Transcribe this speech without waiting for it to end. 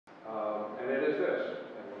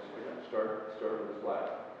start with this flag.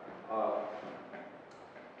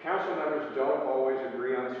 Council members don't always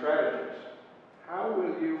agree on strategies. How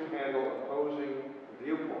will you handle opposing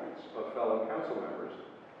viewpoints of fellow council members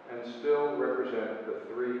and still represent the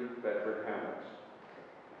 3 Bedford hamlets?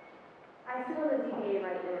 I sit on the ZBA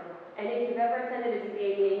right now, and if you've ever attended a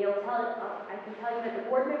ZBA meeting, I can tell you that the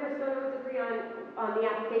board members don't always agree on the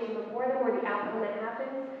application before them or the outcome that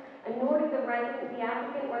happens, and nor do the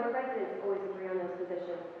applicant or the residents always agree on those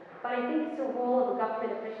positions. But I think it's the role of a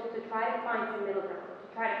government official to try to find some middle ground, to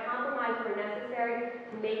try to compromise where necessary,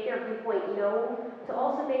 to make their viewpoint known, to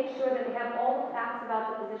also make sure that they have all the facts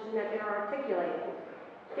about the position that they're articulating.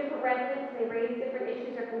 Different residents may raise different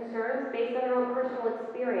issues or concerns based on their own personal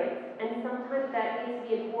experience, and sometimes that needs to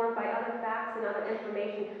be informed by other facts and other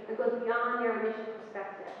information that goes beyond their initial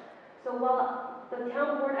perspective. So while the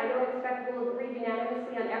town board, I don't expect will agree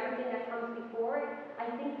unanimously on everything that comes before it, I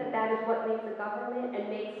think that that is what makes a government and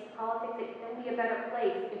makes politics, it can be a better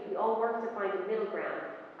place if we all work to find a middle ground.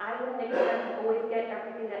 I wouldn't expect to always get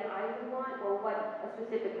everything that I would want or what a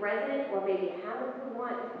specific resident or maybe a hamlet would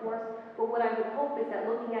want, of course, but what I would hope is that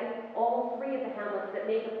looking at all 3 of the hamlets that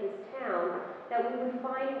make up this town, that we would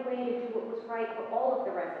find a way to do what was right for all of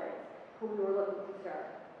the residents whom we were looking to serve.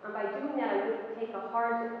 And by doing that, I wouldn't take a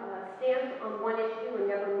hard stance on one issue and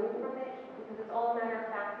never move from it, because it's all a matter of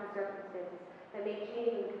facts and circumstances that may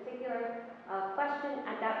change in a particular question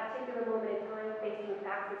at that particular moment in time based on the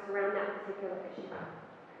facts that surround that particular issue.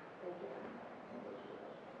 Thank you.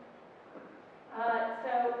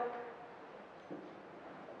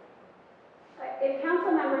 If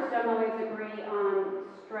council members don't always agree on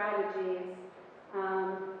strategies,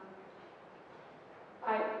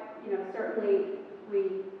 certainly we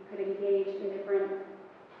could engage in different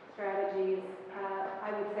strategies.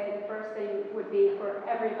 I would say the first thing would be for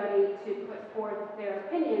everybody to put forth their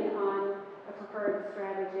opinion on a preferred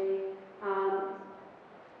strategy.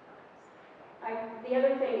 The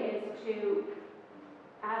other thing is to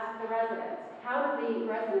ask the residents, how do the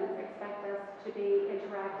residents expect us to be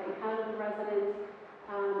interacting? How do the residents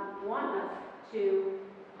want us to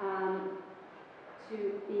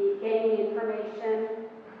be gaining information?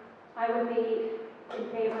 I would be in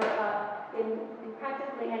favor of, in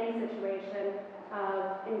practically any situation,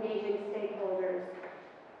 of engaging stakeholders,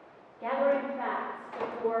 gathering facts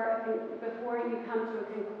before you come to a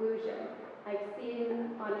conclusion. I've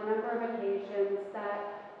seen on a number of occasions that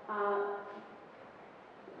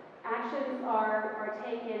actions are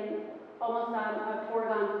taken almost on a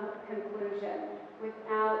foregone conclusion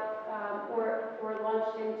without, or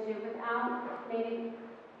launched into without maybe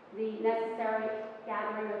the necessary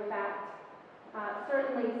gathering of facts.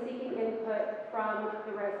 Certainly seeking input from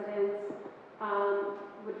the residents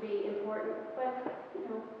would be important, but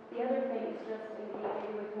the other thing is just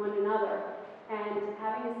engaging with one another and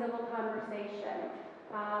having a civil conversation.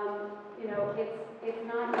 It's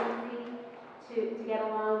not easy to get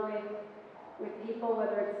along with people,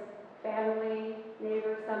 whether it's family,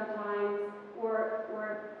 neighbors sometimes, or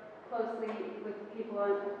closely with people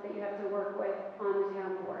that you have to work with on the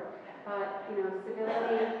town board. But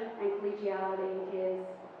civility and collegiality is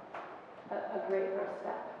a great first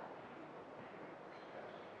step.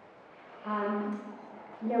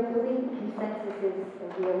 Building consensus is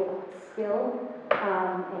a real skill,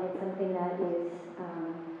 and it's something that is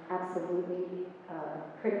absolutely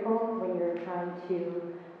critical when you're trying to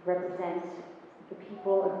represent the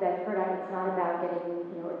people of Bedford. It's not about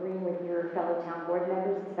agreeing with your fellow town board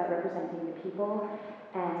members. It's about representing the people,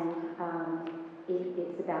 and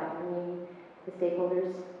it's about bringing the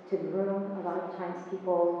stakeholders to the room. A lot of times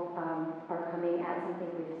people are coming at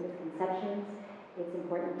something with misconceptions. It's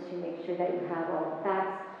important to make sure that you have all the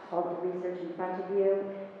facts, all the research in front of you,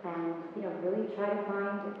 and really try to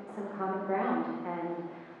find some common ground. And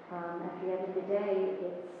at the end of the day,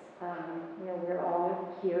 it's we're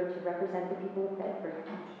all here to represent the people of Bedford.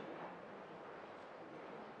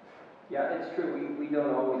 Yeah, it's true. We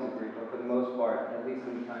don't always agree, but for the most part, at least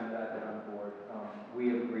in the time that I've been on the board, we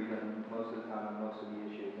have agreed on most of the time on most of the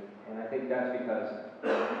issues. And I think that's because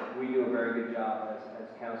we do a very good job as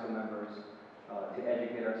council members to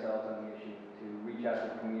educate ourselves on the issue, to reach out to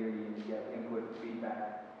the community and to get input and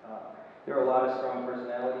feedback. There are a lot of strong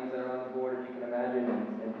personalities that are on the board, as you can imagine,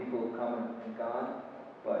 and people have come and gone,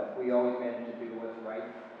 but we always manage to do what's right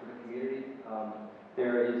for the community.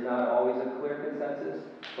 There is not always a clear consensus,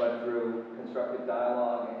 but through constructive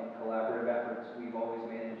dialogue and collaborative efforts, we've always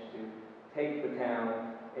managed to take the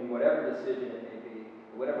town in whatever decision it may be,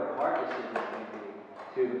 whatever hard decision it may be,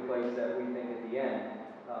 to the place that we think at the end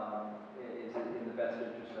is in the best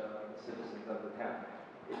interest of the citizens of the town.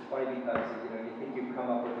 It's funny because you think you've come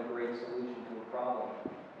up with a great solution to a problem,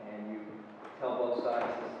 and you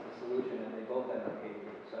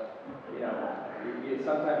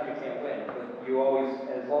sometimes you can't win, but you always,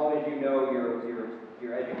 as long as you know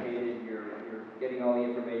you're educated, you're getting all the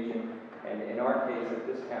information, and in our case, at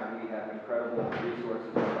this town, we have incredible resources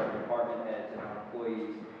with our department heads and our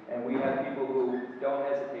employees, and we have people who don't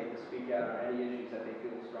hesitate to speak out on any issues that they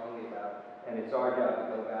feel strongly about, and it's our job to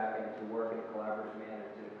go back and to work in a collaborative manner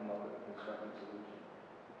to come up with